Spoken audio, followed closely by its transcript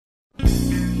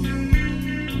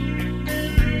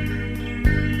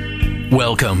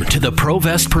Welcome to the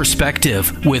Provest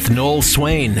Perspective with Noel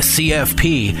Swain,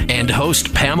 CFP, and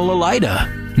host Pamela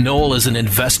Lyda. Noel is an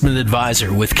investment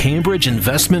advisor with Cambridge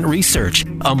Investment Research,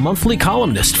 a monthly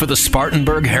columnist for the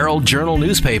Spartanburg Herald Journal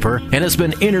newspaper, and has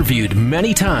been interviewed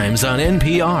many times on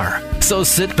NPR. So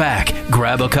sit back,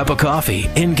 grab a cup of coffee,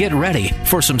 and get ready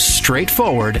for some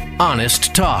straightforward,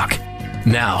 honest talk.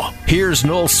 Now, here's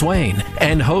Noel Swain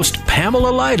and host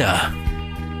Pamela Lyda.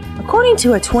 According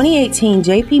to a 2018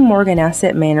 J.P. Morgan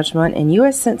Asset Management and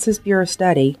U.S. Census Bureau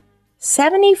study,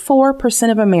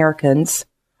 74% of Americans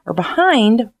are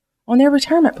behind on their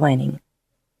retirement planning.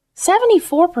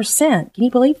 74%. Can you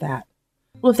believe that?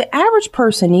 Well, if the average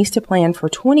person needs to plan for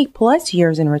 20 plus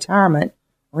years in retirement,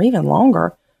 or even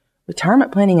longer,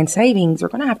 retirement planning and savings are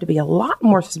going to have to be a lot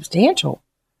more substantial.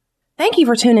 Thank you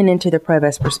for tuning into the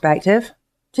Provest Perspective.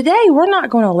 Today, we're not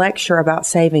going to lecture about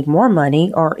saving more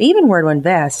money or even where to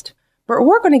invest, but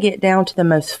we're going to get down to the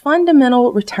most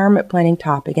fundamental retirement planning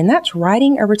topic, and that's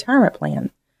writing a retirement plan.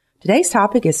 Today's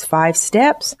topic is 5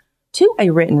 steps to a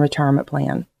written retirement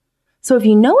plan. So if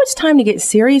you know it's time to get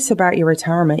serious about your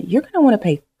retirement, you're going to want to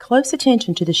pay close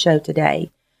attention to the show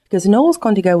today, because Noel's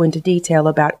going to go into detail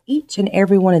about each and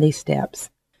every one of these steps.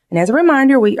 And as a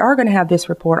reminder, we are going to have this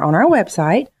report on our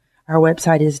website. Our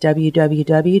website is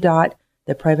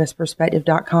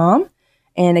www.theprovestperspective.com.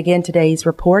 And again, today's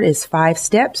report is 5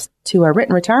 steps to a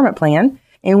written retirement plan.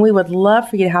 And we would love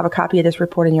for you to have a copy of this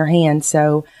report in your hand.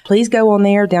 So please go on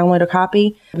there, download a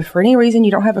copy. If for any reason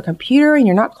you don't have a computer and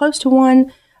you're not close to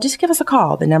one, just give us a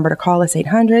call. The number to call is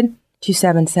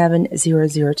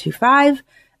 800-277-0025.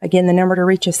 Again, the number to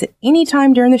reach us at any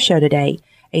time during the show today,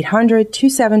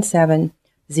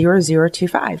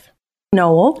 800-277-0025.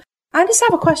 Noel, I just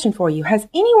have a question for you. Has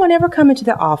anyone ever come into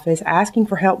the office asking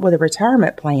for help with a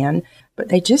retirement plan, but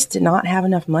they just did not have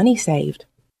enough money saved?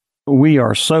 We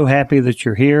are so happy that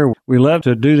you're here. We love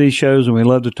to do these shows, and we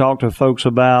love to talk to folks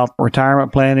about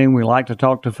retirement planning. We like to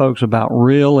talk to folks about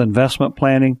real investment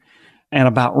planning and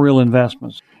about real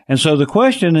investments. And so the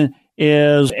question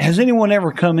is, has anyone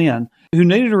ever come in who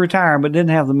needed to retire but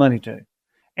didn't have the money to?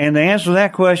 And the answer to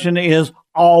that question is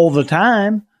all the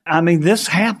time. I mean, this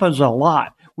happens a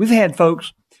lot. We've had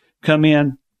folks come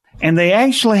in and they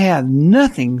actually have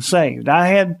nothing saved. I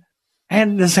had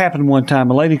this happen one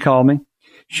time. A lady called me.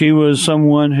 She was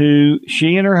someone who,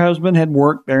 she and her husband had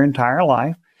worked their entire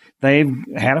life. They've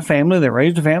had a family. They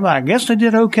raised a family. I guess they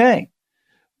did okay.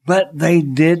 But they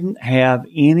didn't have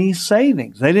any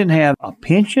savings. They didn't have a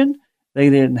pension. They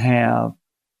didn't have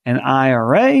an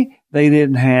IRA. They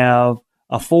didn't have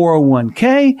a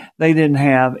 401k. They didn't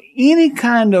have any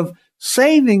kind of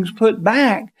savings put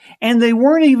back. And they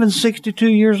weren't even 62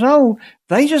 years old.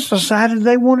 They just decided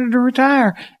they wanted to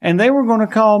retire. And they were going to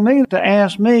call me to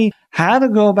ask me how to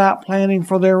go about planning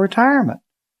for their retirement.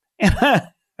 And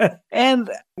I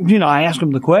asked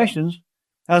them the questions.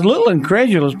 I was a little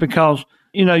incredulous because,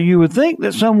 you would think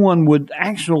that someone would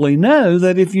actually know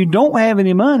that if you don't have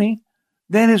any money,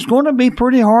 then it's going to be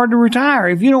pretty hard to retire.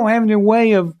 If you don't have any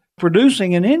way of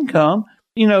producing an income,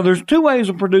 there's 2 ways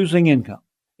of producing income.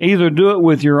 Either do it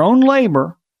with your own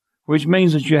labor, which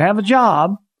means that you have a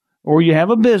job or you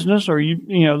have a business or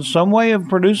some way of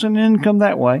producing income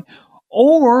that way,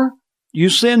 or you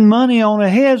send money on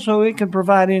ahead so it can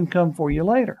provide income for you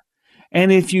later.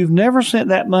 And if you've never sent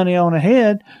that money on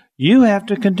ahead, you have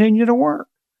to continue to work.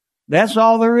 That's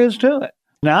all there is to it.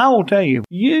 Now, I will tell you,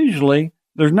 usually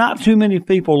there's not too many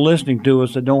people listening to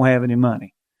us that don't have any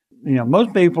money.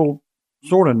 Most people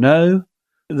sort of know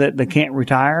that they can't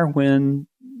retire when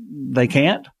they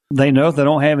can't. They know if they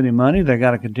don't have any money, they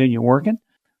got to continue working.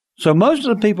 So most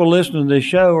of the people listening to this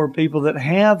show are people that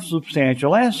have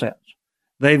substantial assets.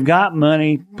 They've got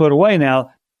money put away.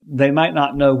 Now, they might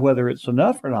not know whether it's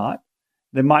enough or not.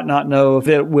 They might not know if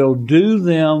it will do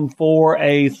them for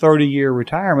a 30-year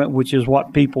retirement, which is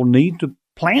what people need to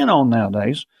plan on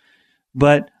nowadays.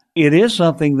 But it is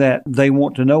something that they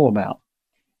want to know about.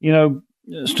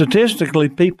 Statistically,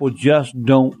 people just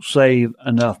don't save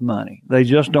enough money. They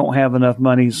just don't have enough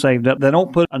money saved up. They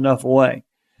don't put enough away.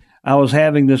 I was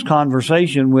having this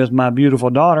conversation with my beautiful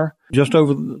daughter just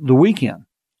over the weekend.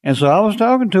 And so I was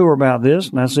talking to her about this,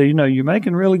 and I said, you're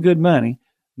making really good money.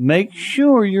 Make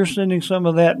sure you're sending some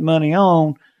of that money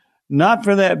on, not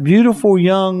for that beautiful,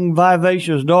 young,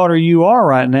 vivacious daughter you are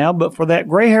right now, but for that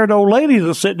gray-haired old lady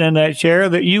that's sitting in that chair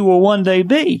that you will one day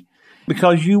be,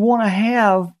 because you want to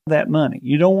have that money.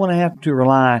 You don't want to have to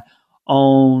rely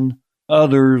on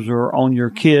others or on your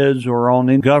kids or on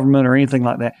the government or anything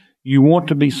like that. You want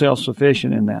to be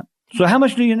self-sufficient in that. So how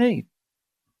much do you need?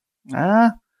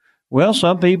 Well,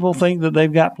 some people think that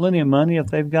they've got plenty of money if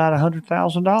they've got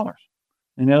 $100,000.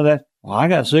 Well, I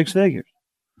got six figures.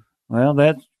 Well,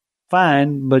 that's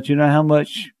fine, but you know how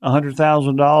much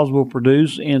 $100,000 will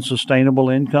produce in sustainable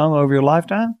income over your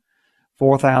lifetime?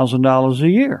 $4,000 a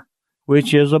year,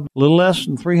 which is a little less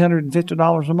than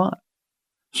 $350 a month.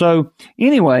 So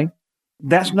anyway,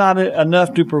 that's not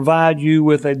enough to provide you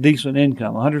with a decent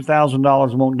income.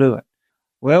 $100,000 won't do it.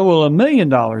 Well, will $1 million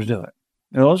do it?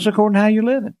 Well, it's according to how you're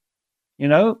living. You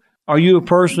know, are you a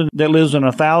person that lives in a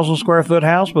 1,000 square foot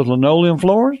house with linoleum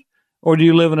floors? Or do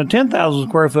you live in a 10,000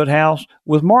 square foot house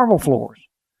with marble floors?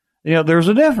 You know, there's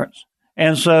a difference.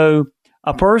 And so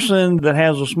a person that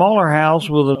has a smaller house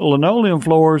with linoleum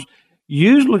floors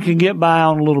usually can get by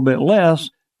on a little bit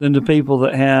less than the people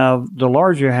that have the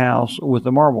larger house with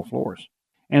the marble floors.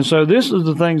 And so this is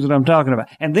the things that I'm talking about.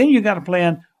 And then you got to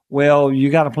plan, well,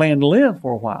 you got to plan to live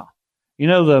for a while. You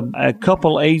know, a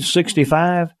couple age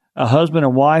 65, a husband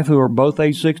and wife who are both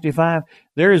age 65,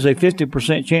 there is a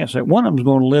 50% chance that one of them is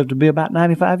going to live to be about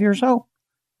 95 years old,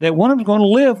 that one of them is going to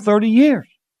live 30 years.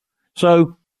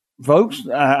 So, folks,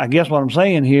 I guess what I'm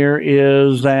saying here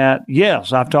is that,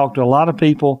 yes, I've talked to a lot of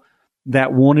people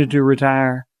that wanted to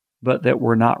retire, but that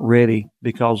were not ready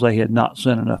because they had not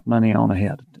sent enough money on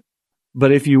ahead.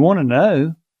 But if you want to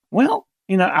know, well,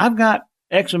 you know, I've got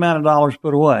X amount of dollars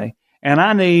put away, and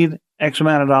I need X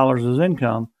amount of dollars as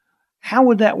income. How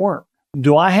would that work?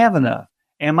 Do I have enough?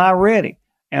 Am I ready?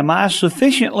 Am I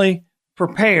sufficiently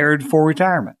prepared for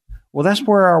retirement? Well, that's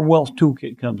where our wealth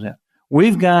toolkit comes in.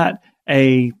 We've got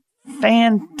a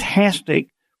fantastic,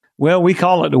 well, we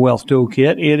call it the wealth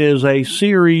toolkit. It is a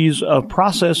series of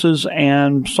processes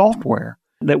and software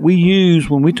that we use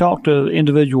when we talk to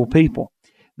individual people,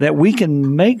 that we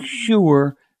can make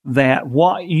sure that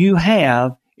what you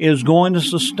have is going to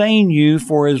sustain you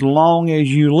for as long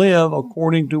as you live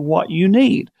according to what you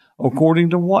need, according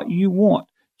to what you want.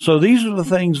 So these are the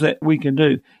things that we can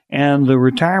do. And the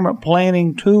retirement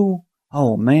planning tool,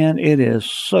 oh man, it is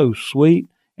so sweet.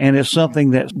 And it's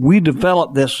something that we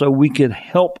developed this so we could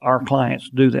help our clients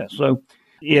do that. So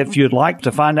if you'd like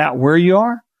to find out where you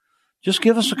are, just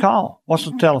give us a call. What's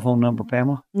the telephone number,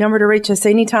 Pamela? Number to reach us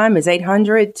anytime is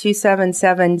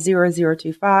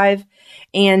 800-277-0025.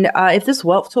 And if this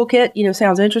wealth toolkit,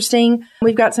 sounds interesting,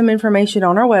 we've got some information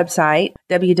on our website,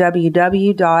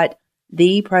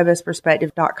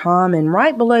 www.theprovestperspective.com. And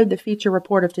right below the feature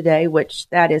report of today, which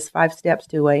that is 5 steps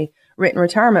to a written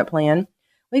retirement plan,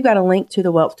 we've got a link to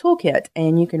the wealth toolkit.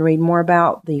 And you can read more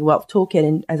about the wealth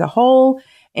toolkit as a whole.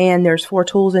 And there's 4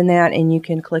 tools in that, and you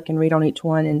can click and read on each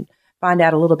one and find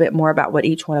out a little bit more about what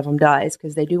each one of them does,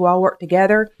 because they do all work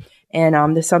together. And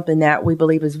this is something that we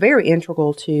believe is very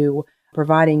integral to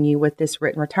providing you with this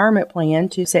written retirement plan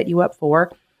to set you up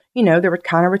for, the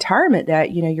kind of retirement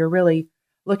that, you're really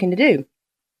looking to do.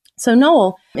 So,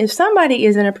 Noel, if somebody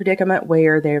is in a predicament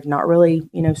where they've not really,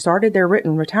 started their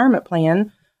written retirement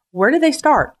plan, where do they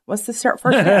start? What's the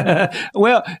first step?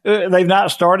 Well, they've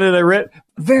not started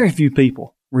very few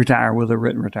people retire with a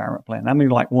written retirement plan. I mean,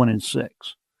 like 1 in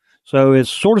 6. So it's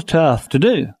sort of tough to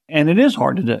do, and it is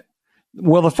hard to do.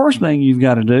 Well, the first thing you've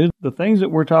got to do, the things that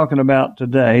we're talking about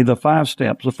today, the 5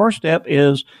 steps, the first step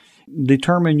is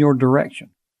determine your direction.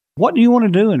 What do you want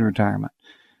to do in retirement?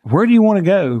 Where do you want to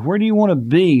go? Where do you want to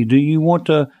be? Do you want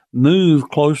to move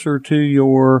closer to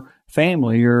your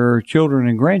family, your children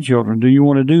and grandchildren? Do you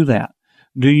want to do that?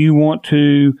 Do you want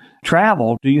to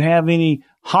travel? Do you have any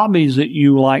hobbies that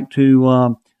you like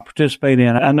to participate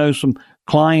in? I know some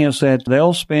clients that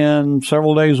they'll spend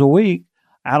several days a week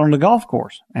out on the golf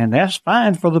course, and that's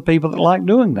fine for the people that like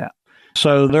doing that.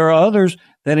 So there are others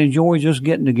that enjoy just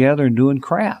getting together and doing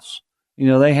crafts.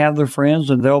 They have their friends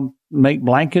and they'll make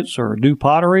blankets or do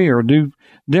pottery or do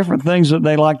different things that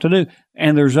they like to do.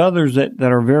 And there's others that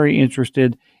are very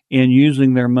interested in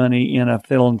using their money in a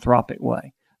philanthropic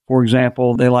way. For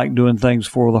example, they like doing things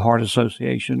for the Heart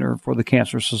Association or for the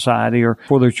Cancer Society or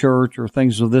for their church or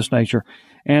things of this nature.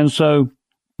 And so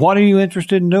what are you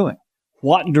interested in doing?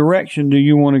 What direction do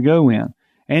you want to go in?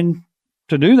 And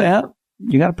to do that,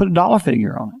 you got to put a dollar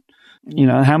figure on it.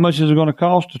 How much is it going to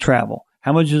cost to travel?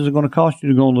 How much is it going to cost you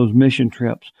to go on those mission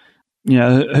trips?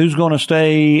 Who's going to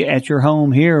stay at your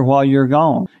home here while you're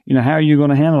gone? How are you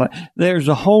going to handle it? There's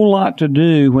a whole lot to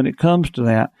do when it comes to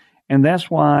that. And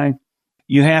that's why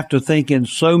you have to think in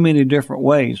so many different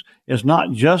ways. It's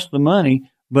not just the money,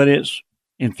 but it's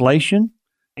inflation.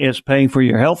 It's paying for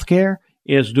your health care.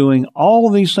 It's doing all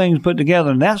of these things put together.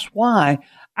 And that's why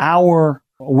our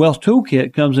wealth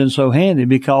toolkit comes in so handy,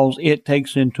 because it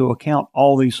takes into account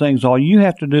all these things. All you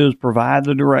have to do is provide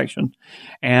the direction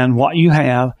and what you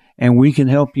have, and we can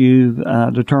help you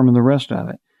determine the rest of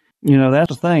it. That's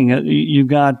the thing. You've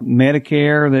got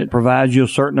Medicare that provides you a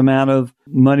certain amount of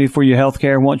money for your health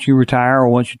care once you retire or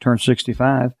once you turn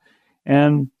 65.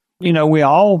 And, we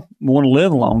all want to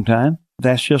live a long time.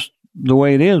 That's just the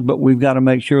way it is, but we've got to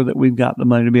make sure that we've got the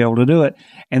money to be able to do it.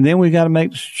 And then we've got to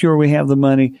make sure we have the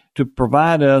money to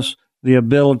provide us the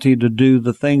ability to do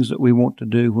the things that we want to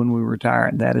do when we retire.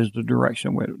 And that is the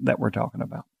direction that we're talking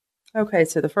about. Okay,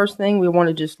 so the first thing we want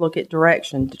to just look at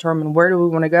direction, determine where do we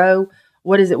want to go,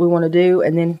 what is it we want to do,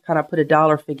 and then kind of put a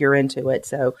dollar figure into it.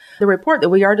 So the report that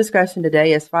we are discussing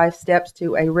today is 5 Steps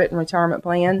to a Written Retirement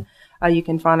Plan. You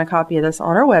can find a copy of this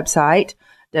on our website,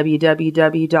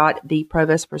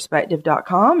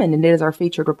 www.theprovostperspective.com, and it is our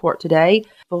featured report today.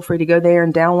 Feel free to go there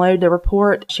and download the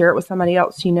report, share it with somebody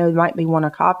else might want a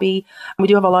copy. We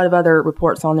do have a lot of other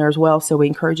reports on there as well, so we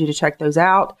encourage you to check those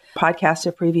out, podcasts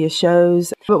of previous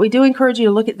shows. But we do encourage you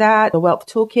to look at that. The Wealth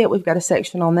Toolkit, we've got a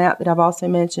section on that I've also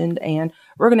mentioned, and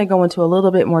we're going to go into a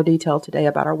little bit more detail today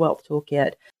about our Wealth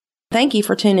Toolkit. Thank you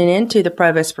for tuning in to The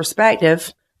Provost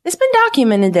Perspective. It's been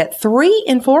documented that 3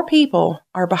 in 4 people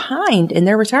are behind in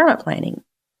their retirement planning.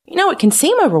 It can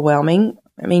seem overwhelming.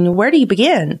 Where do you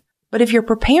begin? But if you're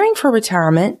preparing for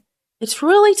retirement, it's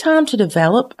really time to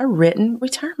develop a written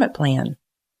retirement plan.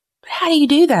 But how do you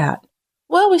do that?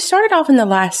 Well, we started off in the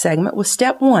last segment with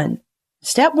step 1.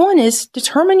 Step 1 is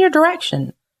determine your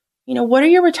direction. What are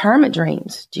your retirement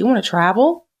dreams? Do you want to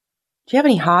travel? Do you have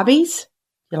any hobbies?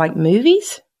 Do you like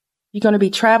movies? You going to be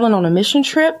traveling on a mission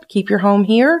trip, keep your home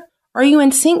here? Are you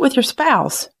in sync with your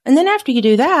spouse? And then after you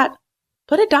do that,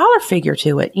 put a dollar figure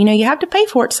to it. You have to pay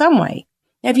for it some way.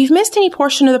 Now, if you've missed any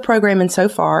portion of the programming so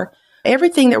far,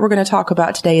 everything that we're going to talk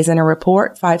about today is in a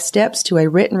report, 5 Steps to a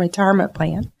Written Retirement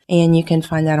Plan. And you can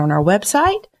find that on our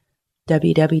website,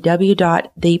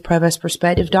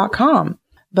 www.theprovostperspective.com.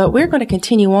 But we're going to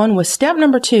continue on with step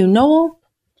number 2. Noel,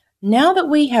 now that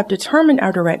we have determined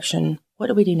our direction, what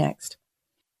do we do next?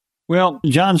 Well,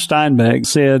 John Steinbeck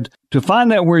said, to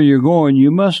find out where you're going, you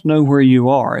must know where you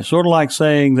are. It's sort of like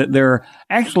saying that there are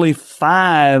actually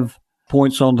 5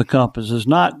 points on the compass. It's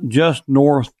not just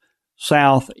north,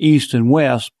 south, east, and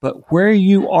west, but where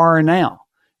you are now.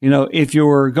 If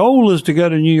your goal is to go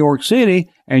to New York City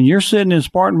and you're sitting in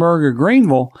Spartanburg or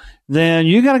Greenville, then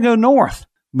you got to go north.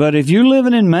 But if you're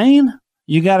living in Maine,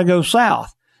 you got to go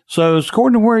south. So it's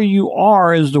according to where you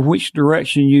are as to which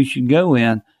direction you should go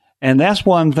in. And that's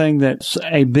one thing that's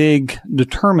a big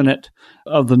determinant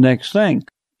of the next thing.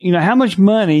 How much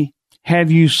money have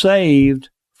you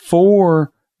saved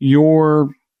for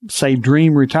your, say,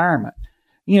 dream retirement?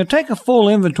 Take a full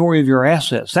inventory of your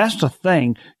assets. That's the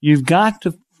thing. You've got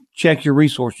to check your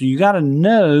resources. You got to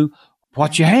know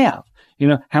what you have.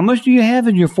 How much do you have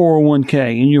in your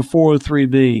 401k, in your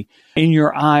 403b, in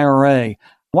your IRA?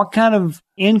 What kind of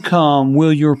income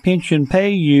will your pension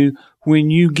pay you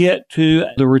when you get to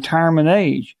the retirement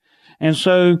age? And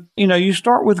so, you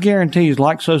start with guarantees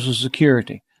like Social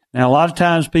Security. Now, a lot of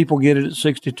times people get it at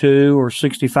 62 or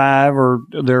 65 or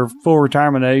their full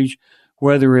retirement age,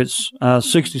 whether it's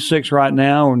 66 right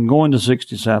now and going to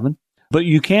 67. But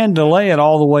you can delay it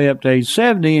all the way up to age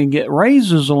 70 and get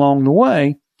raises along the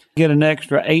way, get an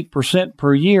extra 8%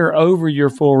 per year over your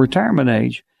full retirement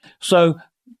age. So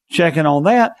checking on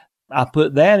that, I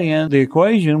put that in the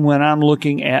equation when I'm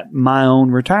looking at my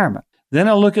own retirement. Then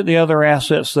I look at the other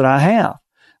assets that I have.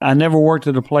 I never worked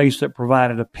at a place that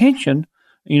provided a pension,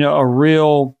 a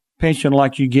real pension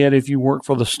like you get if you work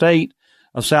for the state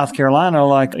of South Carolina,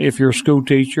 like if you're a school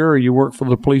teacher or you work for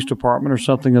the police department or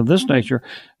something of this nature.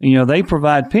 They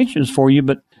provide pensions for you,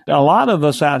 but a lot of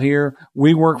us out here,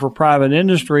 we work for private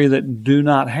industry that do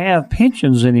not have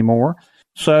pensions anymore.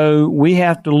 So we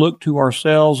have to look to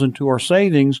ourselves and to our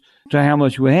savings to how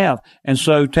much we have. And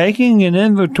so taking an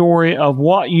inventory of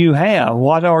what you have,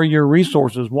 what are your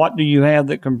resources, what do you have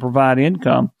that can provide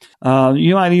income?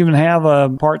 You might even have a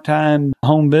part-time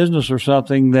home business or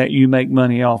something that you make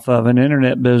money off of, an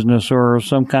internet business or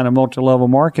some kind of multi-level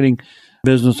marketing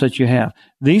business that you have.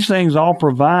 These things all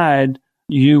provide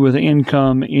you with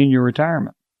income in your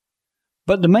retirement.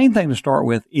 But the main thing to start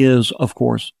with is, of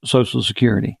course, Social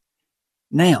Security.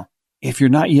 Now, if you're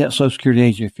not yet Social Security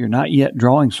age, if you're not yet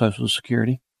drawing Social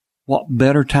Security, what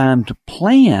better time to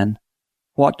plan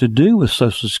what to do with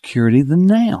Social Security than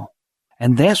now?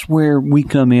 And that's where we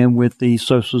come in with the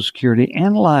Social Security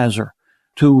Analyzer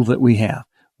tool that we have.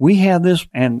 We have this,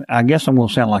 and I guess I'm going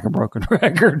to sound like a broken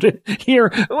record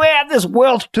here. We have this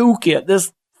Wealth Toolkit,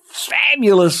 this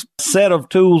fabulous set of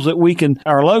tools that we can,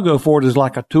 our logo for it is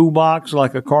like a toolbox,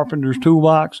 like a carpenter's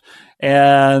toolbox.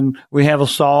 And we have a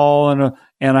saw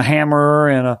and a hammer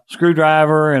and a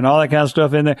screwdriver and all that kind of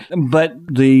stuff in there. But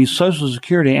the Social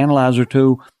Security Analyzer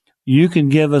tool you can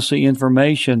give us the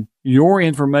information, your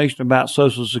information about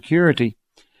Social Security.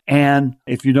 And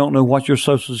if you don't know what your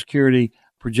Social Security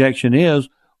projection is,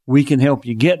 we can help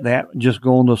you get that. Just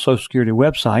go on the Social Security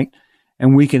website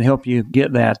and we can help you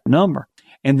get that number.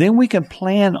 And then we can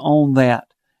plan on that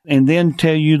and then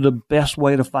tell you the best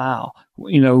way to file.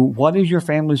 What is your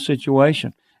family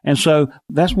situation? And so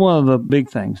that's one of the big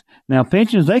things. Now,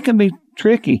 pensions, they can be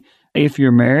tricky if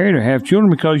you're married or have children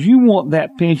because you want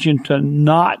that pension to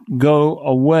not go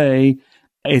away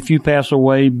if you pass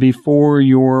away before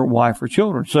your wife or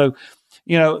children. So,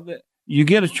 you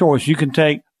get a choice. You can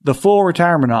take the full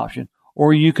retirement option,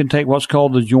 or you can take what's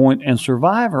called the joint and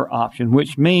survivor option,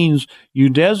 which means you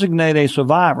designate a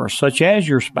survivor, such as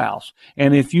your spouse.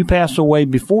 And if you pass away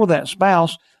before that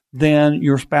spouse, then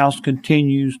your spouse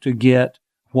continues to get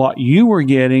what you were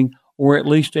getting, or at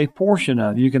least a portion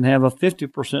of. You can have a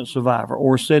 50% survivor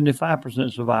or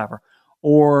 75% survivor,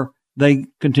 or they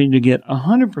continue to get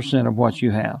 100% of what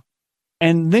you have.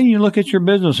 And then you look at your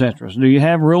business interests. Do you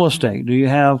have real estate? Do you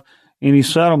have any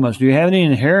settlements? Do you have any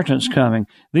inheritance coming?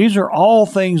 These are all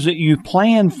things that you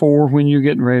plan for when you're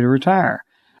getting ready to retire.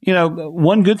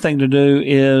 One good thing to do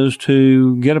is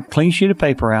to get a clean sheet of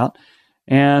paper out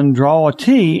and draw a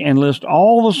T and list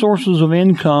all the sources of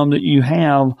income that you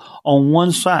have on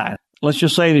one side. Let's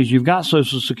just say that you've got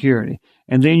Social Security,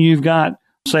 and then you've got,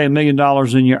 say, $1 million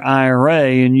in your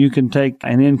IRA, and you can take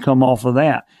an income off of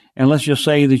that. And let's just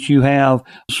say that you have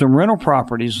some rental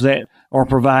properties that are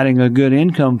providing a good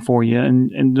income for you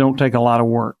and don't take a lot of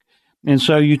work. And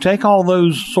so you take all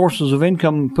those sources of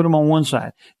income and put them on one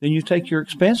side. Then you take your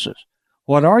expenses.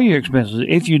 What are your expenses?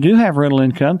 If you do have rental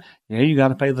income, you got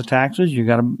to pay the taxes. You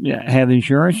got to have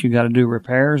insurance. You got to do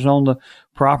repairs on the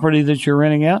property that you're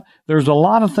renting out. There's a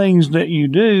lot of things that you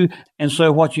do. And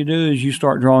so what you do is you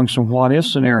start drawing some what-if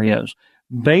scenarios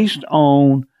based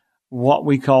on what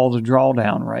we call the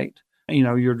drawdown rate.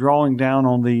 You're drawing down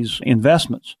on these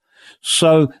investments.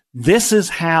 So this is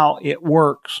how it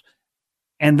works.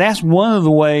 And that's one of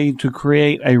the ways to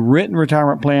create a written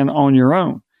retirement plan on your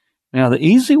own. Now, the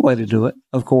easy way to do it,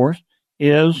 of course,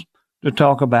 is to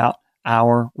talk about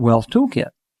our wealth toolkit.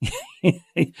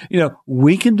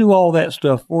 We can do all that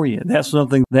stuff for you. That's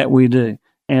something that we do.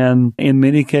 And in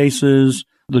many cases,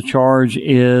 the charge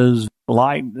is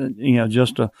light,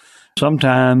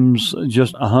 sometimes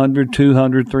just $100,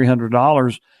 $200,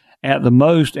 $300 at the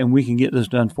most, and we can get this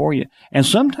done for you. And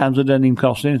sometimes it doesn't even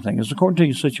cost anything. It's according to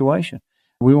your situation.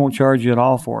 We won't charge you at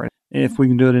all for it if we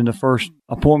can do it in the first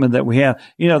appointment that we have.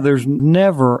 There's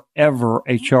never, ever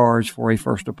a charge for a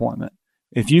first appointment.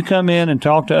 If you come in and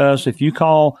talk to us, if you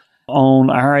call on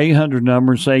our 800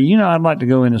 number and say, I'd like to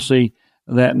go in and see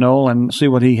that Noel and see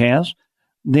what he has,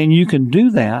 then you can do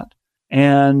that.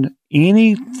 And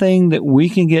anything that we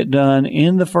can get done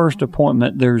in the first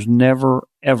appointment, there's never,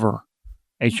 ever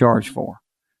a charge for.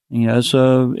 It's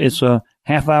a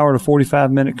half hour to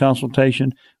 45-minute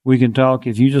consultation. We can talk.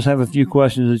 If you just have a few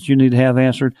questions that you need to have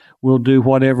answered, we'll do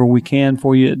whatever we can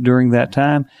for you during that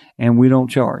time, and we don't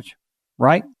charge.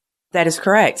 Right? That is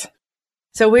correct.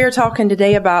 So we are talking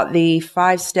today about the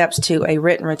 5 steps to a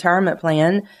written retirement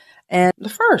plan. And the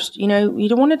first, you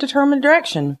don't want to determine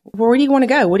direction. Where do you want to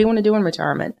go? What do you want to do in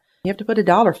retirement? You have to put a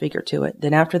dollar figure to it.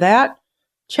 Then after that,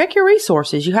 check your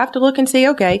resources. You have to look and see,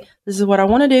 okay, this is what I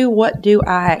want to do. What do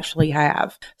I actually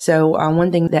have? So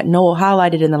one thing that Noel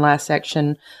highlighted in the last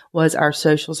section was our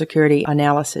Social Security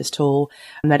analysis tool.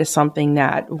 And that is something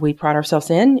that we pride ourselves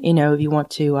in. If you want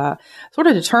to sort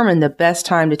of determine the best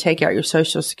time to take out your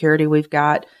Social Security, we've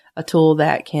got a tool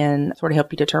that can sort of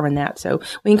help you determine that. So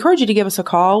we encourage you to give us a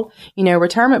call.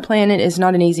 Retirement planning is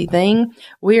not an easy thing.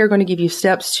 We are going to give you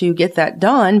steps to get that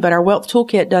done, but our Wealth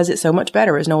Toolkit does it so much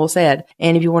better, as Noel said.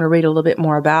 And if you want to read a little bit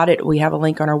more about it, we have a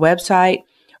link on our website.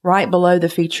 Right below the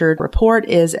featured report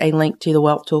is a link to the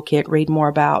Wealth Toolkit. Read more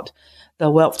about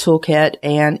the Wealth Toolkit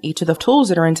and each of the tools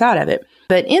that are inside of it.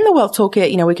 But in the Wealth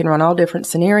Toolkit, we can run all different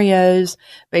scenarios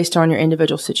based on your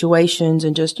individual situations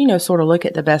and just, sort of look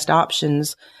at the best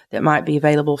options that might be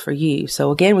available for you.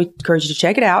 So again, we encourage you to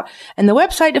check it out. And the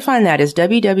website to find that is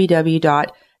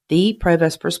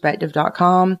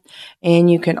www.theprovestperspective.com.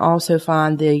 And you can also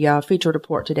find the featured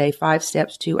report today, 5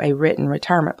 steps to a written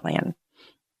retirement plan.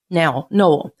 Now,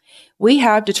 Noel, we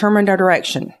have determined our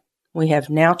direction. We have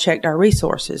now checked our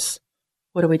resources.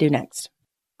 What do we do next?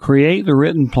 Create the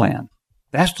written plan.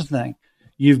 That's the thing.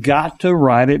 You've got to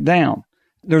write it down.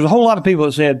 There's a whole lot of people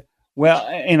that said, well,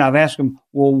 and I've asked them,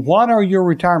 well, what are your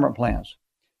retirement plans?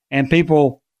 And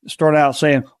people start out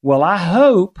saying, well, I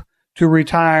hope to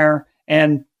retire,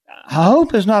 and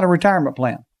hope is not a retirement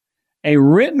plan. A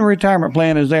written retirement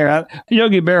plan is there.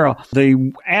 Yogi Berra,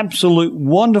 the absolute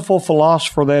wonderful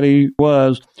philosopher that he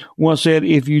was, once said,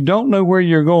 if you don't know where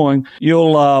you're going,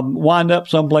 you'll wind up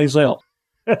someplace else.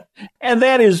 And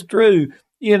that is true.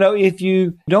 You know, if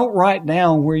you don't write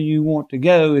down where you want to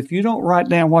go, if you don't write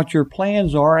down what your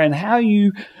plans are and how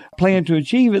you plan to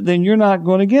achieve it, then you're not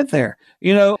going to get there.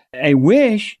 You know, a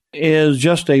wish is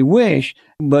just a wish,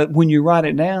 but when you write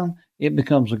it down, it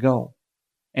becomes a goal.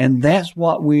 And that's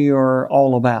what we are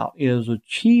all about, is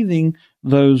achieving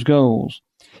those goals.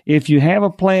 If you have a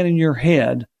plan in your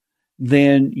head,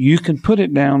 then you can put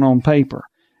it down on paper.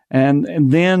 And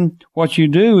then what you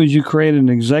do is you create an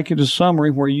executive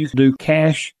summary where you can do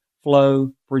cash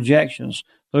flow projections.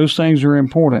 Those things are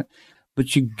important,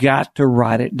 but you got to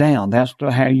write it down. That's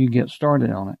how you get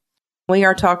started on it. We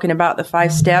are talking about the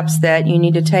 5 steps that you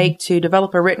need to take to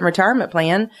develop a written retirement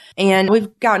plan. And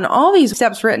we've gotten all these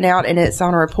steps written out, and it's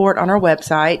on a report on our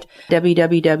website,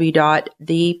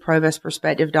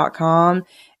 www.theprovestperspective.com.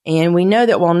 And we know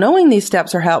that while knowing these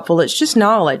steps are helpful, it's just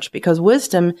knowledge, because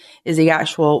wisdom is the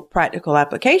actual practical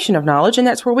application of knowledge. And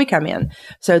that's where we come in.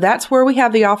 So that's where we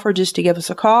have the offer just to give us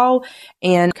a call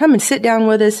and come and sit down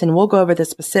with us. And we'll go over the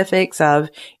specifics of,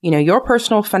 your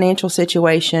personal financial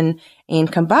situation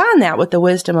and combine that with the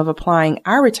wisdom of applying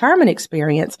our retirement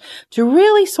experience to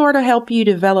really sort of help you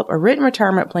develop a written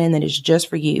retirement plan that is just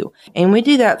for you. And we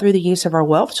do that through the use of our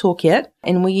wealth toolkit.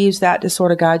 And we use that to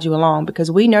sort of guide you along, because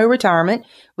we know retirement.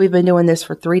 We've been doing this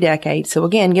for 3 decades. So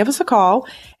again, give us a call,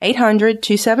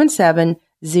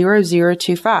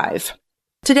 800-277-0025.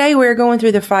 Today, we're going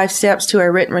through the 5 steps to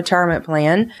a written retirement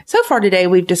plan. So far today,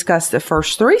 we've discussed the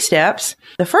first 3 steps.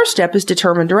 The first step is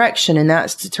determine direction, and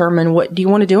that's determine what do you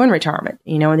want to do in retirement,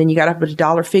 and then you got to put a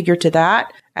dollar figure to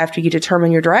that. After you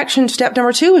determine your direction, step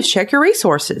number 2 is check your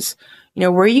resources.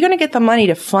 Where are you going to get the money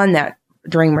to fund that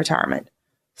dream retirement?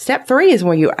 Step 3 is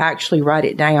where you actually write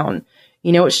it down.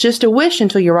 It's just a wish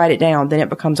until you write it down, then it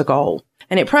becomes a goal.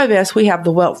 And at Provest, we have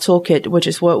the Wealth Toolkit, which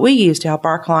is what we use to help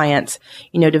our clients,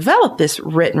 develop this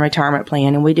written retirement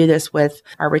plan. And we do this with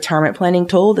our retirement planning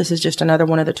tool. This is just another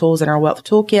one of the tools in our Wealth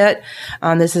Toolkit.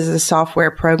 This is a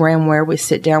software program where we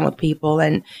sit down with people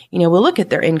and, we'll look at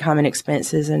their income and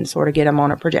expenses and sort of get them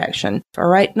on a projection. All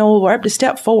right, Noel, we're up to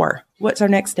step 4. What's our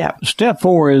next step? Step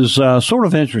 4 is sort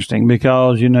of interesting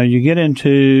because, you get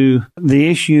into the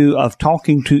issue of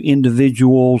talking to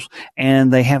individuals,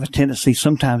 and they have a tendency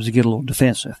sometimes to get a little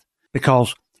defensive,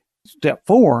 because step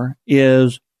 4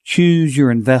 is choose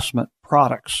your investment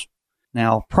products.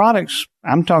 Now, products,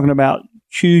 I'm talking about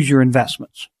choose your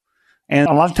investments. And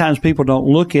a lot of times people don't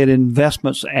look at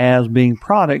investments as being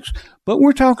products, but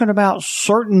we're talking about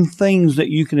certain things that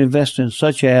you can invest in,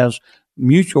 such as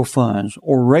mutual funds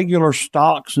or regular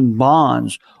stocks and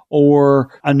bonds or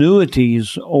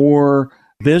annuities or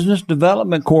business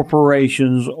development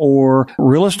corporations or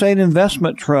real estate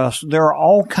investment trusts. There are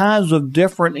all kinds of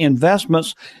different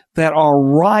investments that are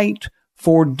right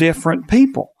for different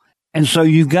people. And so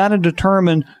you've got to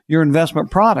determine your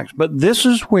investment products. But this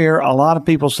is where a lot of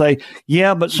people say,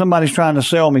 yeah, but somebody's trying to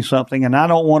sell me something and I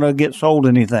don't want to get sold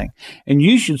anything. And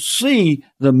you should see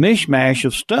the mishmash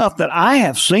of stuff that I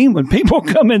have seen when people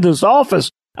come into this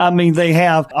office. I mean, they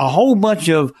have a whole bunch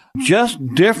of just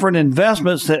different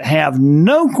investments that have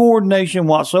no coordination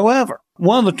whatsoever.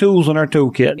 One of the tools in our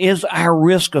toolkit is our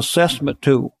risk assessment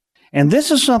tool. And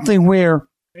this is something where,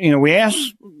 we ask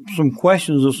some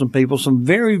questions of some people, some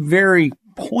very, very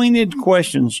pointed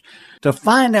questions to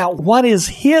find out what is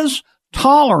his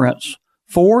tolerance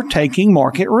for taking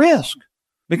market risk.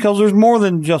 Because there's more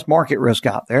than just market risk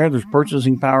out there. There's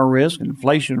purchasing power risk and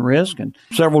inflation risk and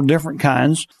several different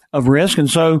kinds of risk. And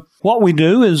so what we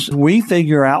do is we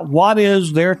figure out what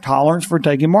is their tolerance for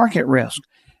taking market risk.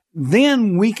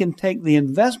 Then we can take the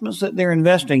investments that they're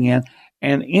investing in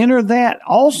and enter that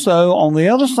also on the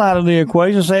other side of the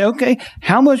equation and say, okay,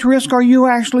 how much risk are you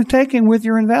actually taking with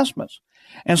your investments?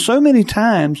 And so many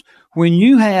times when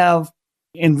you have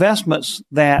investments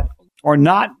that are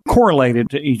not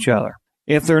correlated to each other,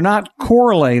 if they're not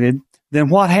correlated, then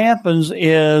what happens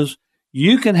is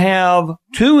you can have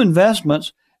 2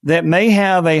 investments that may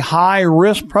have a high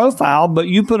risk profile, but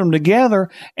you put them together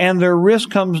and their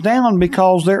risk comes down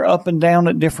because they're up and down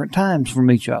at different times from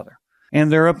each other. And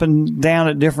they're up and down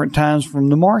at different times from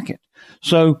the market.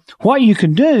 So what you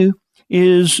can do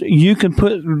is you can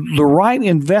put the right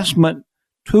investment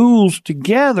tools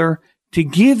together to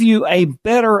give you a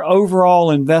better overall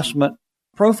investment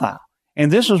profile. And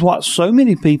this is what so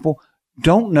many people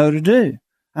don't know to do.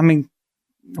 I mean,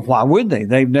 why would they?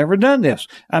 They've never done this.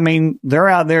 I mean, they're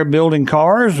out there building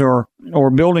cars or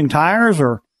building tires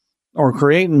or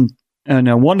creating and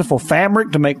a wonderful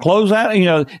fabric to make clothes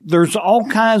out. There's all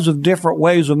kinds of different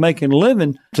ways of making a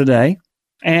living today.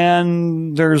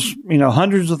 And there's,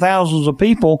 hundreds of thousands of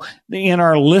people in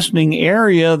our listening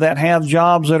area that have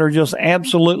jobs that are just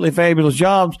absolutely fabulous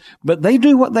jobs, but they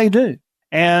do what they do.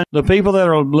 And the people that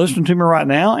are listening to me right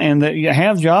now and that you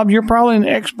have jobs, you're probably an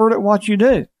expert at what you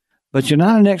do, but you're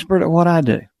not an expert at what I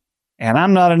do. And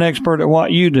I'm not an expert at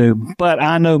what you do, but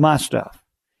I know my stuff.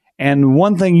 And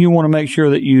one thing you want to make sure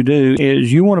that you do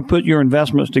is you want to put your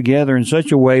investments together in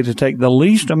such a way to take the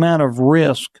least amount of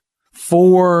risk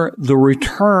for the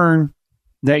return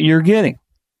that you're getting.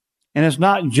 And it's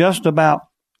not just about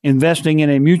investing in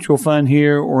a mutual fund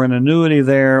here or an annuity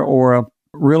there or a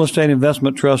real estate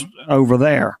investment trust over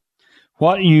there.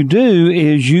 What you do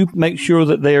is you make sure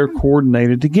that they are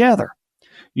coordinated together.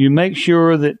 You make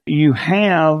sure that you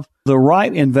have the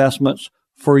right investments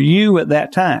for you at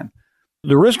that time.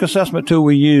 The risk assessment tool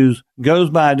we use goes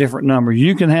by a different number.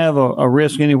 You can have a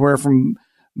risk anywhere from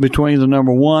between the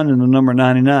number 1 and the number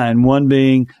 99, 1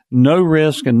 being no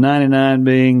risk and 99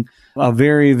 being a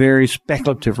very, very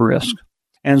speculative risk.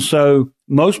 And so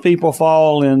most people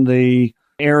fall in the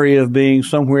area of being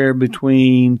somewhere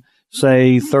between,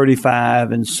 say,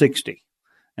 35 and 60.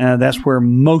 That's where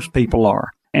most people are.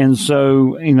 And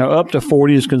so, up to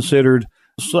 40 is considered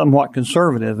somewhat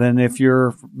conservative. And if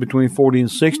you're between 40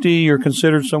 and 60, you're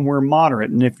considered somewhere moderate.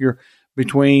 And if you're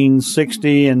between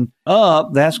 60 and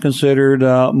up, that's considered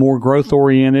more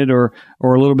growth-oriented or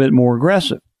a little bit more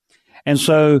aggressive. And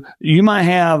so you might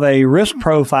have a risk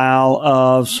profile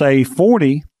of, say,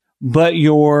 40, but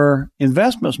your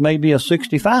investments may be a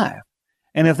 65.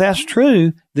 And if that's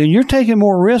true, then you're taking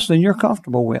more risk than you're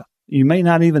comfortable with. You may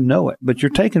not even know it, but you're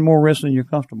taking more risk than you're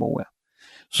comfortable with.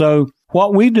 So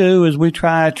what we do is we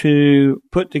try to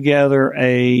put together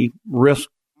a risk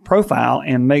profile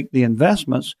and make the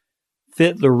investments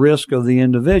fit the risk of the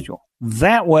individual.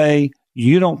 That way,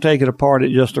 you don't take it apart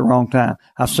at just the wrong time.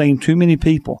 I've seen too many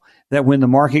people that when the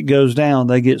market goes down,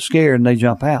 they get scared and they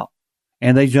jump out.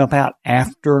 And they jump out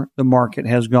after the market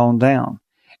has gone down.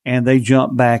 And they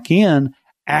jump back in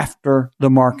after the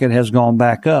market has gone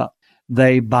back up.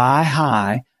 They buy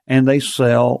high and they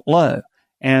sell low.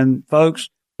 And folks,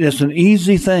 it's an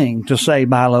easy thing to say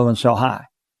buy low and sell high,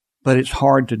 but it's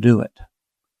hard to do it.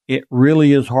 It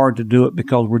really is hard to do it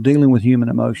because we're dealing with human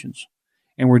emotions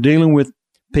and we're dealing with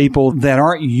people that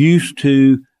aren't used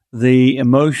to the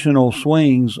emotional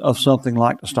swings of something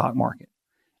like the stock market.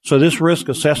 So this risk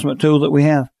assessment tool that we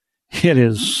have, it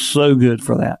is so good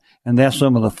for that. And that's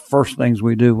some of the first things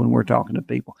we do when we're talking to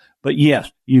people. But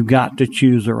yes, you've got to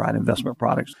choose the right investment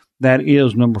products. That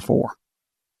is number 4.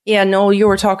 Yeah, Noel, you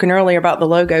were talking earlier about the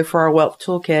logo for our Wealth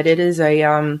Toolkit. It is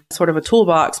a sort of a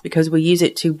toolbox because we use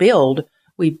it to build.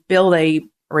 We build a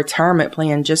retirement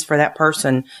plan just for that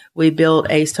person. We build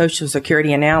a Social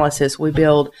Security analysis. We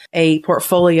build a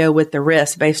portfolio with the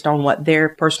risk based on what their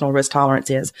personal risk tolerance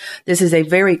is. This is a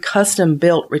very custom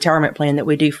built retirement plan that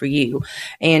we do for you.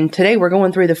 And today we're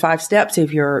going through the 5 steps.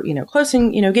 If you're,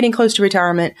 getting close to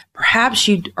retirement, perhaps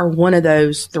you are one of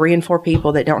those 3 and 4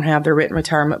 people that don't have their written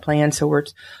retirement plan. So we're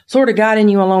sort of guiding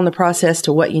you along the process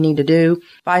to what you need to do.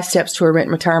 5 steps to a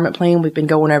written retirement plan. We've been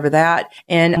going over that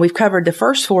and we've covered the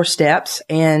first 4 steps.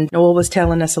 And Noel was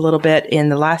telling us a little bit in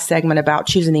the last segment about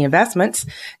choosing the investments.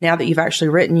 Now that you've actually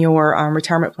written your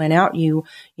retirement plan out, you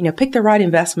pick the right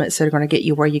investments that are going to get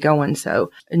you where you're going.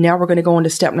 So now we're going to go on to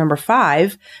step number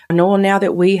 5. Noel, now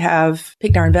that we have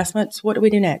picked our investments, what do we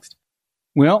do next?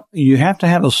 Well, you have to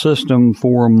have a system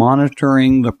for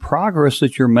monitoring the progress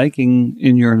that you're making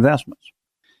in your investments.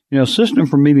 A system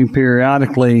for meeting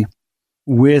periodically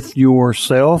with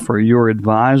yourself or your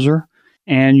advisor.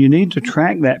 And you need to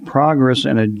track that progress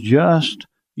and adjust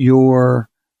your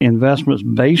investments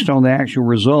based on the actual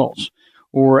results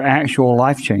or actual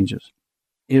life changes.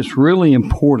 It's really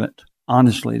important,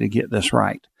 honestly, to get this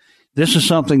right. This is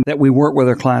something that we work with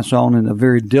our clients on in a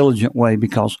very diligent way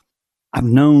because I've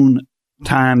known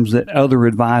times that other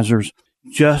advisors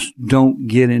just don't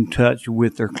get in touch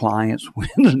with their clients when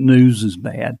the news is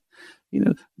bad.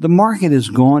 The market is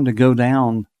going to go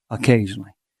down occasionally.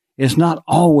 It's not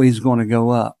always going to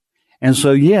go up. And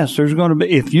so, yes, there's going to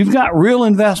be, if you've got real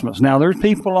investments, now there's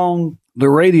people on the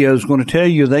radio is going to tell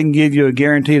you they can give you a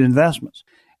guaranteed investments.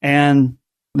 And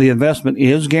the investment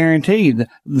is guaranteed.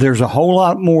 There's a whole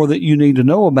lot more that you need to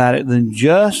know about it than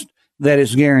just that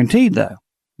it's guaranteed, though.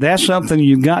 That's something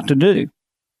you've got to do.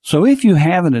 So if you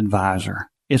have an advisor,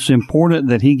 it's important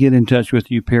that he get in touch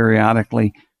with you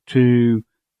periodically to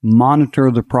monitor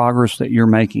the progress that you're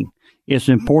making. It's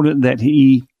important that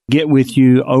he get with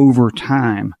you over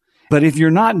time. But if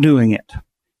you're not doing it,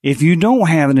 if you don't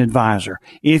have an advisor,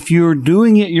 if you're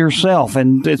doing it yourself,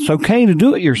 and it's okay to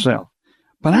do it yourself.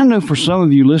 But I know for some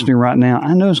of you listening right now,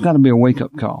 I know it's got to be a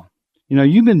wake-up call. You know,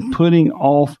 you've been putting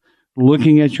off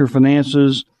looking at your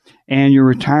finances and your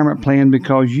retirement plan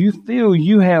because you feel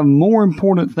you have more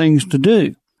important things to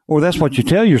do. Or that's what you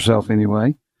tell yourself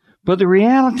anyway. But the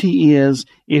reality is,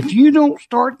 if you don't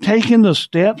start taking the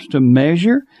steps to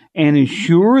measure and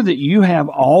ensure that you have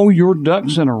all your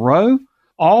ducks in a row,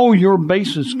 all your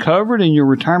bases covered and your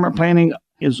retirement planning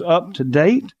is up to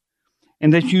date,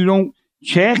 and that you don't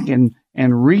check and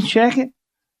recheck it,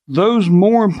 those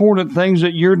more important things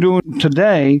that you're doing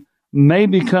today may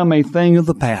become a thing of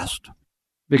the past,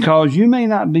 because you may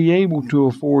not be able to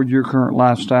afford your current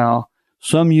lifestyle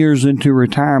some years into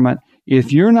retirement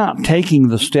if you're not taking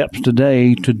the steps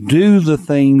today to do the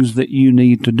things that you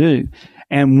need to do.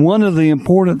 And one of the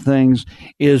important things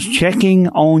is checking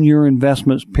on your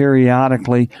investments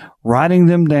periodically, writing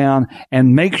them down,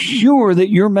 and make sure that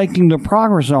you're making the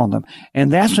progress on them.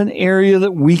 And that's an area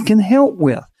that we can help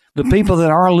with. The people that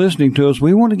are listening to us,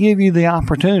 we want to give you the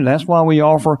opportunity. That's why we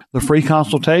offer the free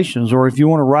consultations. Or if you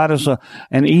want to write us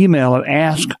an email at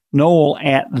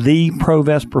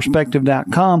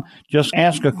asknoel@theprovestperspective.com, just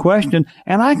ask a question,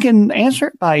 and I can answer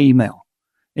it by email.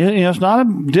 It's not a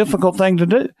difficult thing to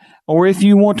do. Or if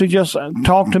you want to just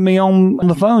talk to me on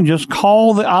the phone, just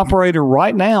call the operator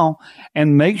right now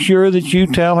and make sure that you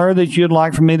tell her that you'd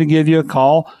like for me to give you a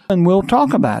call, and we'll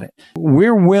talk about it.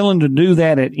 We're willing to do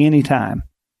that at any time.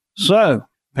 So,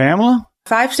 Pamela?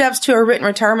 5 steps to a written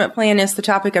retirement plan is the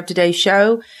topic of today's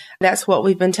show. That's what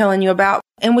we've been telling you about.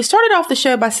 And we started off the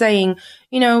show by saying,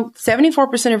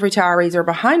 74% of retirees are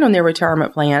behind on their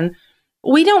retirement plan.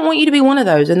 We don't want you to be one of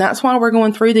those. And that's why we're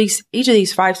going through each of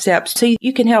these 5 steps so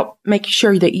you can help make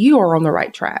sure that you are on the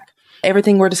right track.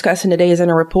 Everything we're discussing today is in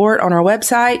a report on our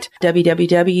website,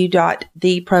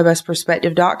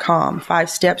 www.theprovestperspective.com. 5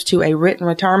 steps to a written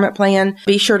retirement plan.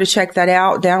 Be sure to check that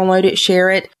out, download it,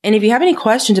 share it. And if you have any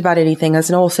questions about anything,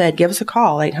 as Noel said, give us a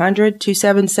call,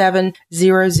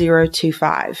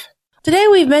 800-277-0025. Today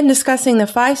we've been discussing the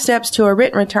 5 steps to a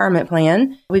written retirement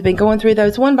plan. We've been going through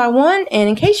those one by one, and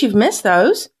in case you've missed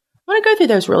those, I want to go through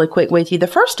those really quick with you. The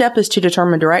first step is to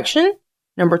determine direction.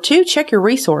 Number 2, check your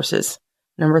resources.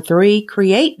 Number 3,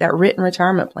 create that written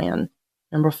retirement plan.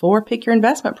 Number 4, pick your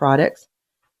investment products.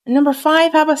 And number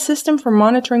 5, have a system for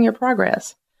monitoring your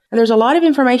progress. And there's a lot of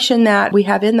information that we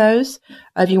have in those.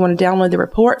 If you want to download the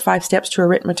report, 5 steps to a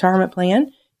written retirement plan,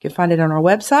 you can find it on our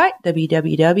website,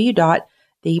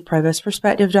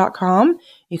 www.theprovestperspective.com.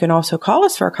 You can also call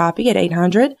us for a copy at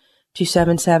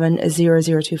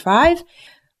 800-277-0025.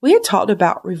 We had talked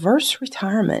about reverse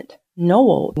retirement.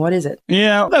 Noel, what is it?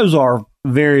 Yeah, those are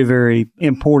very, very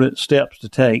important steps to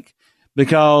take,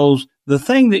 because the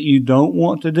thing that you don't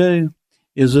want to do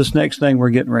is this next thing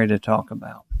we're getting ready to talk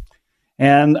about.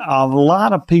 And a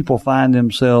lot of people find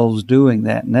themselves doing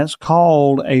that, and that's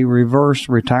called a reverse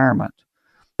retirement.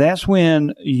 That's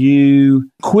when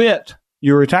you quit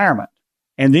your retirement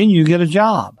and then you get a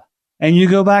job and you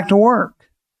go back to work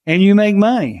and you make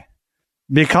money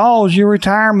because your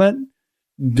retirement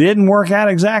didn't work out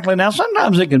exactly. Now,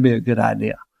 sometimes it can be a good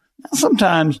idea.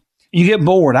 Sometimes you get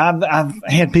bored. I've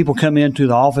had people come into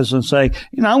the office and say,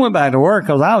 I went back to work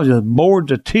because I was just bored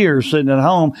to tears sitting at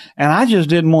home, and I just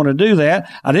didn't want to do that.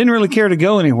 I didn't really care to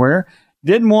go anywhere,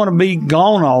 didn't want to be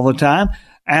gone all the time,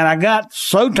 and I got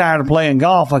so tired of playing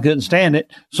golf I couldn't stand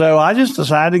it, so I just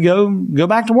decided to go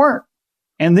back to work.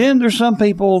 And then there's some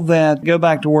people that go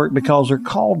back to work because they're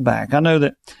called back. I know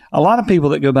that a lot of people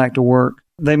that go back to work,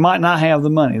 they might not have the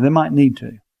money. They might need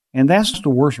to, and that's the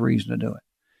worst reason to do it,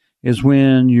 is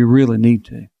when you really need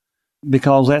to,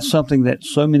 because that's something that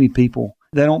so many people,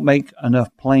 they don't make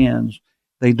enough plans.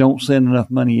 They don't send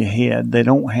enough money ahead. They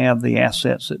don't have the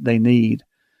assets that they need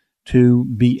to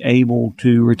be able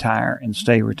to retire and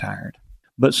stay retired.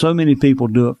 But so many people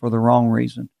do it for the wrong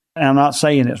reason. And I'm not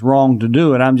saying it's wrong to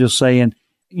do it. I'm just saying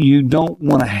you don't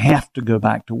want to have to go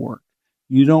back to work.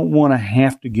 You don't want to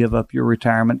have to give up your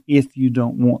retirement if you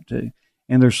don't want to.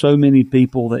 And there's so many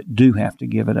people that do have to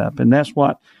give it up. And that's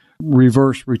what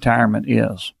reverse retirement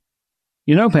is.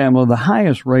 Pamela, the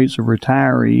highest rates of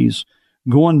retirees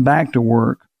going back to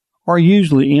work are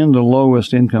usually in the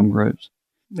lowest income groups.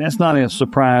 That's not a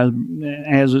surprise,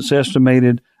 as it's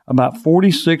estimated about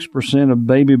 46% of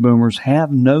baby boomers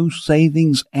have no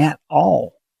savings at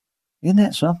all. Isn't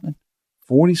that something?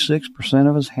 46%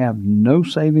 of us have no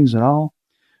savings at all.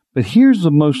 But here's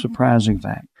the most surprising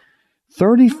fact.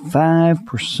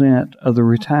 35% of the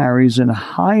retirees in the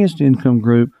highest income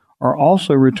group are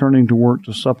also returning to work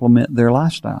to supplement their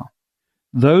lifestyle.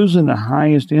 Those in the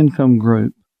highest income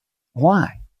group,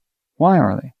 why? Why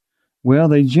are they? Well,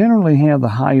 they generally have the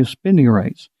highest spending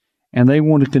rates, and they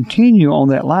want to continue on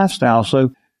that lifestyle.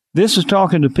 So this is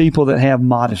talking to people that have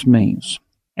modest means,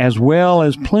 as well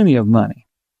as plenty of money.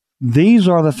 These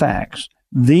are the facts.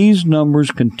 These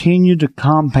numbers continue to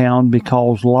compound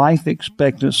because life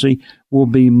expectancy will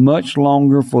be much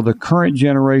longer for the current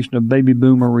generation of baby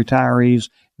boomer retirees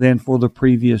than for the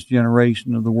previous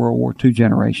generation of the World War II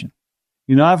generation.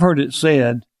 You know, I've heard it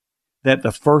said that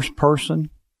the first person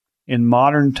in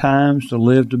modern times to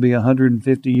live to be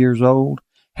 150 years old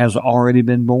has already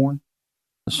been born.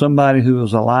 Somebody who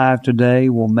is alive today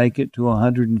will make it to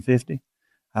 150.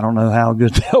 I don't know how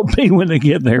good they'll be when they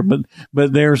get there, but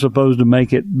they're supposed to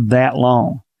make it that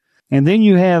long. And then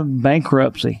you have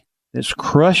bankruptcy that's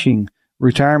crushing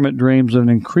retirement dreams of an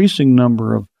increasing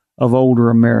number of older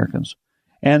Americans.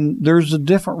 And there's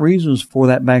different reasons for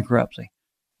that bankruptcy.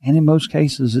 And in most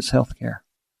cases, it's health care.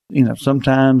 You know,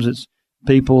 sometimes it's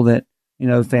people that, you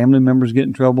know, family members get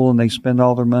in trouble and they spend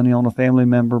all their money on a family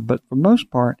member. But for the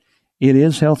most part, it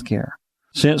is health care.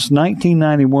 Since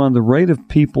 1991, the rate of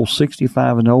people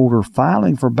 65 and older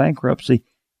filing for bankruptcy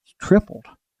has tripled.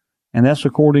 And that's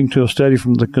according to a study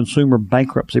from the Consumer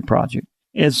Bankruptcy Project.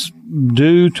 It's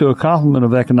due to a complement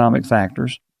of economic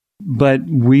factors, but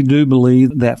we do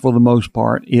believe that for the most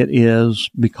part, it is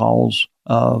because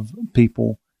of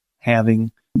people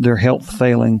having their health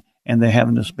failing and they're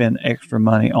having to spend extra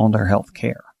money on their health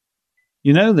care.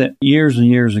 You know that years and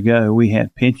years ago, we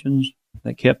had pensions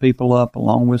that kept people up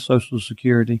along with Social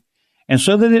Security. And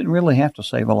so they didn't really have to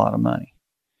save a lot of money.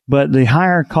 But the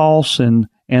higher costs and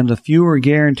the fewer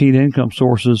guaranteed income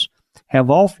sources have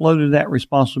offloaded that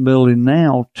responsibility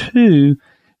now to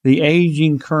the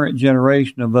aging current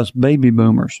generation of us baby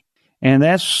boomers. And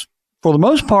that's, for the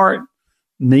most part,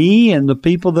 me and the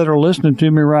people that are listening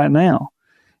to me right now.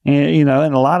 And, you know,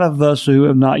 and a lot of us who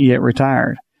have not yet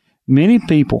retired. Many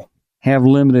people have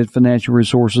limited financial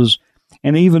resources,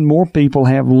 and even more people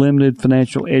have limited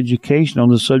financial education on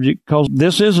the subject because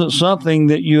this isn't something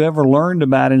that you ever learned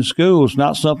about in school. It's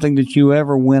not something that you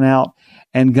ever went out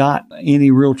and got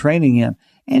any real training in.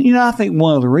 And, you know, I think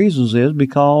one of the reasons is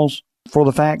because for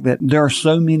the fact that there are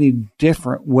so many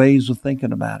different ways of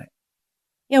thinking about it.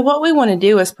 Yeah, what we want to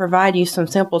do is provide you some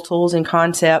simple tools and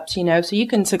concepts, you know, so you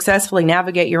can successfully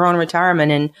navigate your own retirement.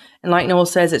 And like Noel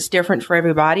says, it's different for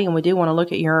everybody. And we do want to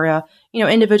look at your,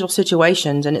 individual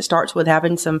situations. And it starts with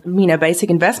having some, basic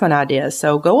investment ideas.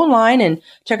 So go online and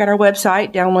check out our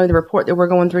website, download the report that we're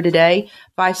going through today,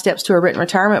 5 Steps to a Written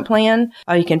Retirement Plan.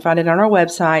 You can find it on our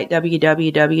website,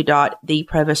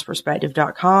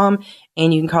 www.theprovestperspective.com.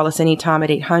 And you can call us anytime at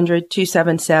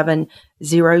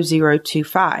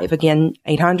 800-277-0025. Again,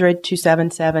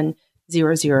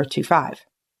 800-277-0025.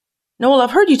 Noel,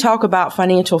 I've heard you talk about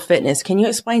financial fitness. Can you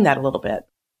explain that a little bit?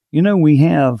 You know, we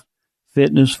have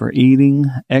fitness for eating,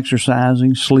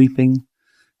 exercising, sleeping,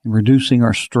 and reducing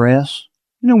our stress.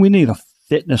 You know, we need a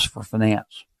fitness for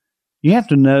finance. You have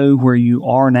to know where you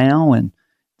are now and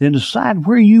then decide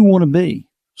where you want to be.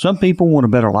 Some people want a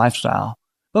better lifestyle,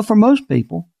 but for most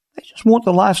people, they just want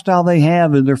the lifestyle they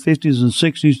have in their 50s and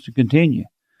 60s to continue.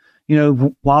 You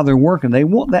know, while they're working, they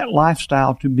want that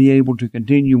lifestyle to be able to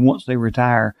continue once they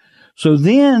retire. So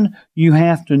then you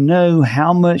have to know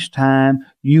how much time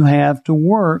you have to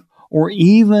work or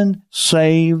even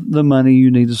save the money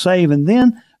you need to save. And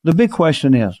then the big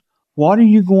question is, what are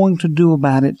you going to do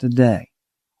about it today?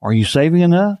 Are you saving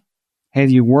enough?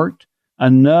 Have you worked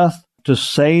enough to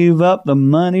save up the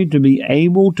money to be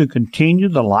able to continue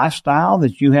the lifestyle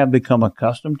that you have become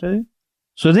accustomed to?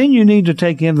 So then you need to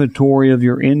take inventory of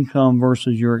your income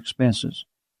versus your expenses.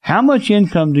 How much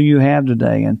income do you have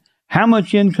today? And how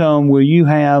much income will you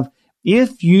have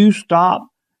if you stop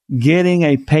getting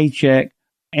a paycheck?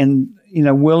 And,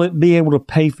 will it be able to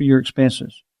pay for your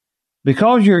expenses?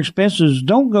 Because your expenses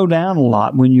don't go down a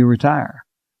lot when you retire.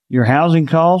 Your housing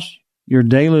costs, your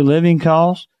daily living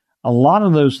costs, a lot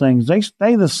of those things, they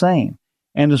stay the same.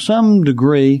 And to some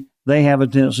degree, they have a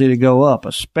tendency to go up,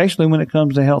 especially when it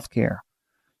comes to health care.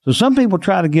 So some people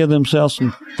try to give themselves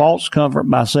some false comfort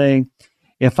by saying,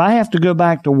 if I have to go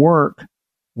back to work,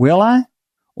 will I?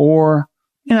 Or,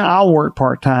 I'll work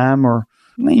part-time, or,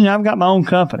 I've got my own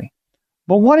company.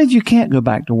 But what if you can't go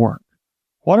back to work?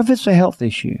 What if it's a health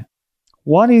issue?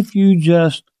 What if you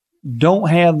just don't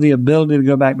have the ability to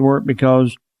go back to work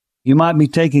because you might be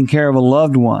taking care of a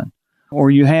loved one,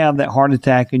 or you have that heart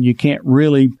attack and you can't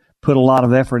really put a lot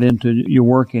of effort into your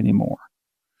work anymore?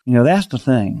 That's the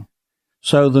thing.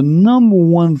 So the number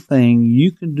one thing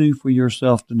you can do for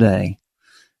yourself today,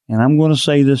 and I'm going to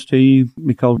say this to you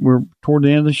because we're toward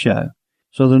the end of the show,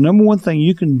 So the number one thing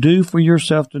you can do for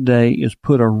yourself today is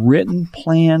put a written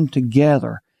plan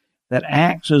together that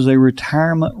acts as a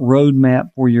retirement roadmap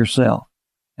for yourself.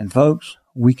 And folks,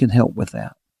 we can help with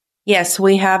that. Yes,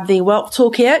 we have the Wealth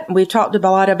Toolkit. We've talked a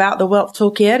lot about the Wealth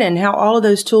Toolkit and how all of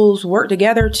those tools work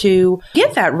together to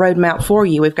get that roadmap for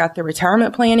you. We've got the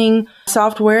retirement planning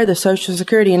software, the Social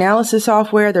Security analysis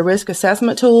software, the risk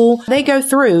assessment tool. They go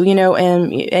through,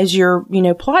 and as you're,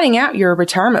 plotting out your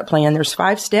retirement plan, there's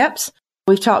 5 steps.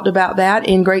 We've talked about that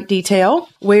in great detail,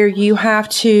 where you have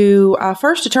to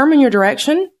first determine your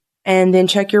direction and then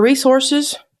check your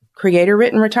resources, create a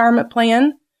written retirement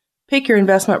plan, pick your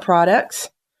investment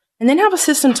products, and then have a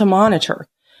system to monitor.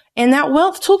 And that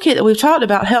Wealth Toolkit that we've talked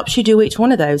about helps you do each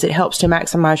one of those. It helps to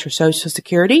maximize your Social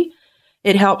Security.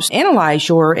 It helps analyze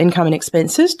your income and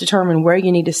expenses, determine where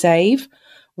you need to save,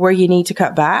 where you need to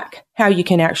cut back, how you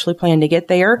can actually plan to get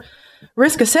there.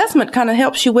 Risk assessment kind of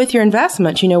helps you with your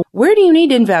investments. Where do you need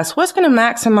to invest? What's going to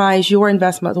maximize your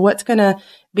investment? What's going to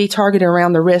be targeted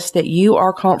around the risk that you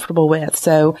are comfortable with?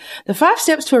 So the 5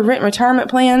 steps to a written retirement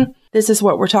plan, this is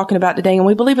what we're talking about today. And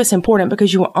we believe it's important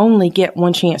because you will only get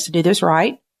one chance to do this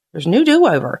right. There's no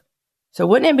do-over. So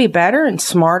wouldn't it be better and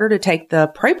smarter to take the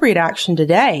appropriate action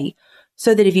today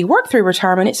so that if you work through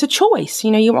retirement, it's a choice.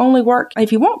 You only work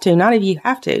if you want to, not if you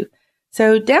have to.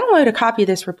 So download a copy of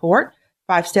this report,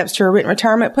 5 Steps to a Written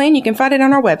Retirement Plan. You can find it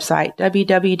on our website,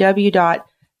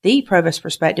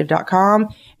 www.theprovestperspective.com.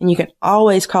 And you can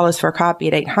always call us for a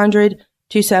copy at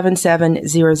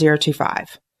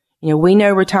 800-277-0025. We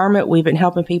know retirement. We've been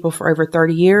helping people for over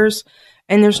 30 years.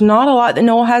 And there's not a lot that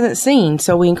Noel hasn't seen.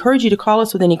 So we encourage you to call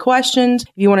us with any questions. If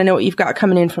you want to know what you've got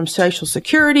coming in from Social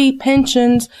Security,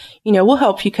 pensions, we'll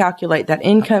help you calculate that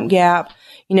income gap,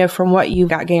 from what you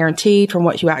got guaranteed, from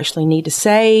what you actually need to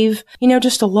save,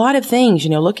 just a lot of things,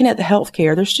 looking at the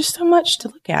healthcare. There's just so much to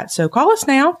look at. So call us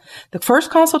now. The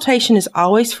first consultation is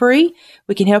always free.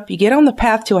 We can help you get on the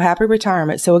path to a happy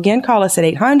retirement. So again, call us at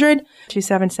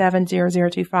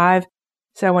 800-277-0025.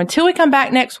 So until we come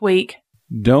back next week,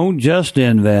 don't just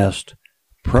invest.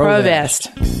 Provest.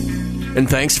 And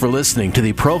thanks for listening to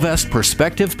the Provest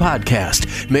Perspective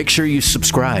Podcast. Make sure you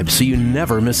subscribe so you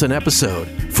never miss an episode.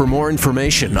 For more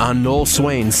information on Noel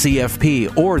Swain,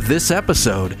 CFP, or this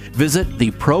episode, visit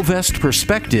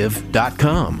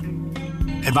theprovestperspective.com.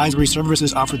 Advisory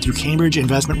services offered through Cambridge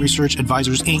Investment Research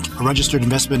Advisors, Inc., a registered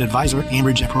investment advisor.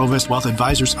 Cambridge and Provest Wealth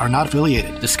Advisors are not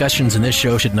affiliated. Discussions in this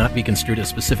show should not be construed as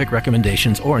specific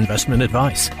recommendations or investment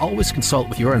advice. Always consult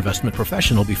with your investment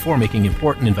professional before making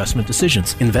important investment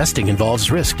decisions. Investing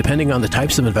involves risk. Depending on the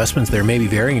types of investments, there may be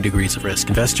varying degrees of risk.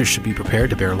 Investors should be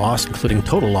prepared to bear loss, including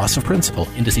total loss of principal.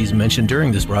 Indices mentioned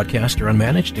during this broadcast are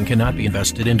unmanaged and cannot be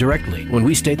invested in directly. When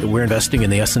we state that we're investing in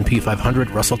the S&P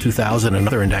 500, Russell 2000, and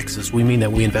other indexes, we mean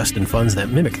that we invest in funds that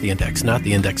mimic the index, not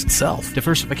the index itself.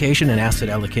 Diversification and asset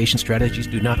allocation strategies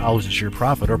do not always assure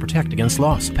profit or protect against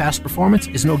loss. Past performance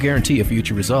is no guarantee of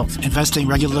future results. Investing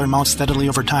regular amounts steadily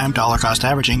over time, dollar cost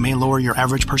averaging, may lower your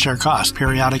average per share cost.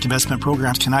 Periodic investment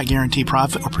programs cannot guarantee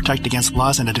profit or protect against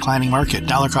loss in a declining market.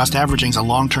 Dollar cost averaging is a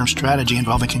long-term strategy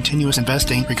involving continuous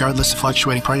investing regardless of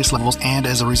fluctuating price levels, and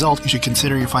as a result, you should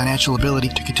consider your financial ability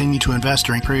to continue to invest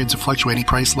during periods of fluctuating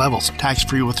price levels.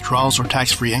 Tax-free withdrawals or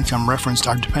tax-free income referenced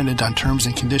are dependent on terms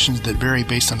and conditions that vary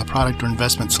based on the product or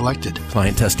investment selected.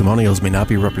 Client testimonials may not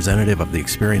be representative of the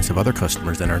experience of other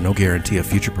customers and are no guarantee of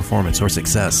future performance or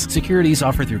success. Securities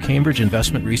offered through Cambridge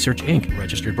Investment Research, Inc.,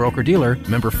 registered broker-dealer,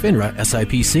 member FINRA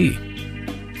SIPC.